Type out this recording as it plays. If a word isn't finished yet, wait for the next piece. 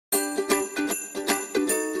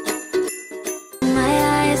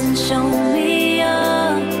show me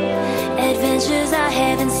adventures I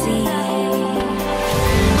haven't seen.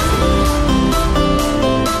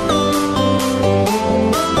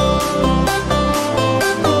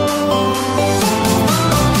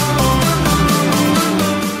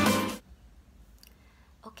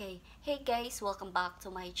 Okay, hey guys, welcome back to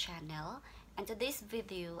my channel. And today's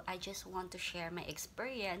video, I just want to share my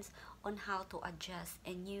experience on how to adjust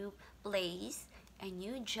a new place, a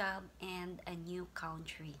new job, and a new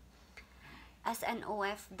country. As an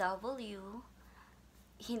OFW,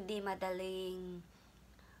 hindi madaling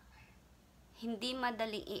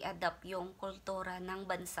i-adapt yung kultura ng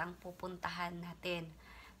bansang pupuntahan natin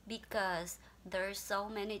because there's so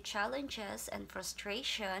many challenges and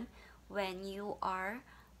frustration when you are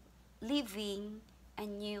living a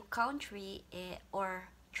new country or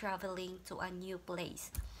traveling to a new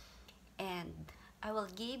place. And I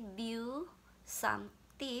will give you some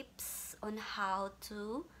tips on how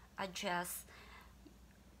to adjust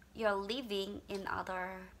your living in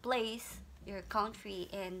other place, your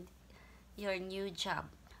country, and your new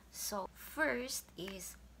job. So first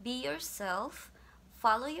is be yourself,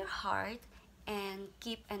 follow your heart, and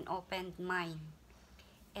keep an open mind.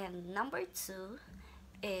 And number 2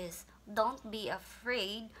 is don't be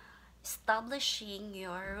afraid establishing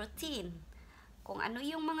your routine. Kung ano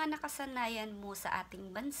yung mga nakasanayan mo sa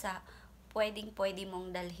ating bansa, pwede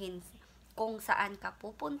mong dalhin kung saan ka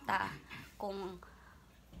pupunta, kung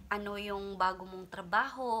ano yung bago mong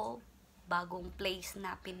trabaho, bagong place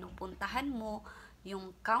na pinupuntahan mo,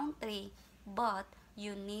 yung country, but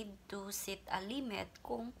you need to set a limit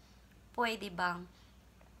kung pwede bang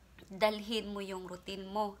dalhin mo yung routine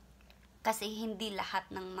mo. Kasi hindi lahat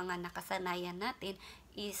ng mga nakasanayan natin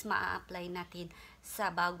is maa-apply natin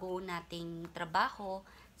sa bago nating trabaho,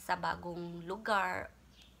 sa bagong lugar,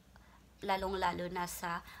 lalong-lalo na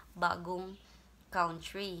sa bagong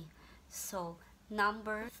country. So,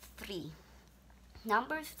 number 3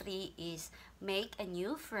 is make a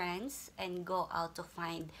new friends and go out to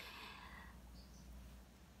find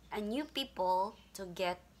a new people to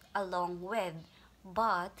get along with.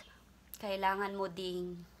 But kailangan mo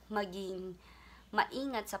ding maging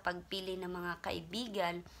maingat sa pagpili ng mga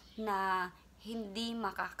kaibigan na hindi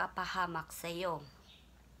makakapahamak sa iyo.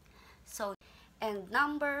 So, and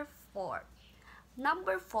number 4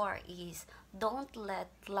 is don't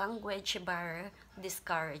let language barrier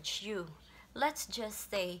discourage you. Let's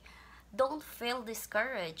just say, don't feel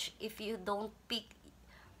discouraged if you don't pick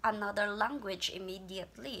another language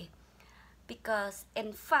immediately. Because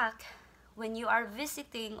in fact, when you are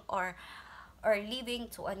visiting or living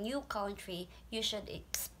to a new country, you should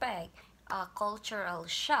expect a cultural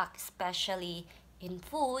shock, especially in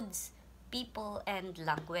foods, people, and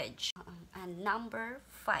language. And number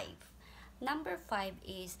 5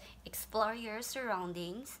 is explore your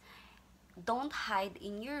surroundings. Don't hide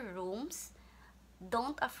in your rooms.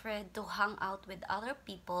 Don't afraid to hang out with other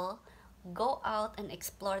people. Go out and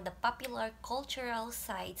explore the popular cultural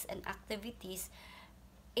sites and activities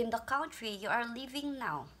in the country you are living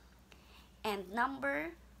now. And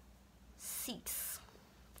number 6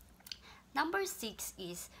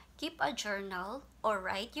 is keep a journal or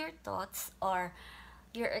write your thoughts or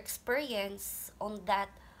your experience on that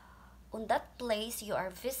place you are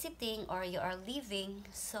visiting or you are living,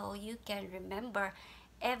 so you can remember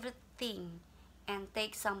everything, and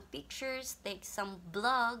take some pictures, take some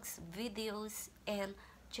blogs, videos, and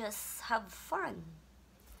just have fun.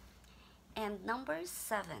 And number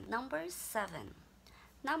 7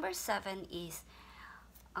 is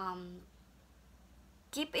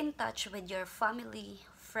keep in touch with your family,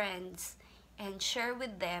 friends, and share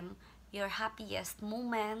with them your happiest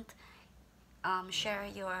moment. Share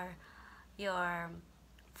your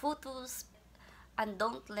photos, and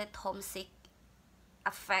don't let homesick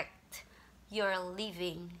affect your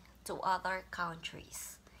living to other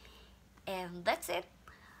countries. And that's it.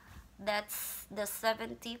 That's the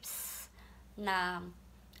 7 tips na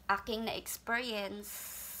aking na-experience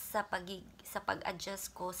sa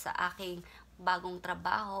pag-adjust ko sa aking bagong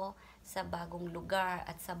trabaho, sa bagong lugar,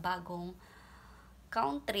 at sa bagong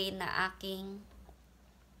country na aking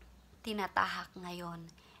tinatahak ngayon.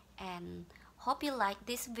 And hope you like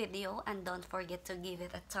this video, and don't forget to give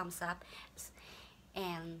it a thumbs up.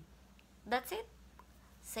 And that's it.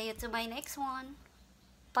 See you to my next one.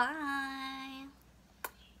 Bye!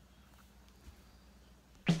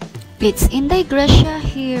 It's Inday Gracia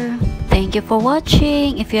here. Thank you for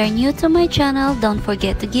watching. If you are new to my channel, don't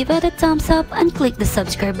forget to give it a thumbs up and click the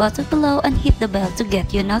subscribe button below and hit the bell to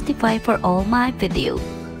get you notified for all my videos.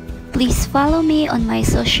 Please follow me on my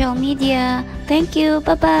social media. Thank you.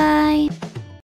 Bye-bye.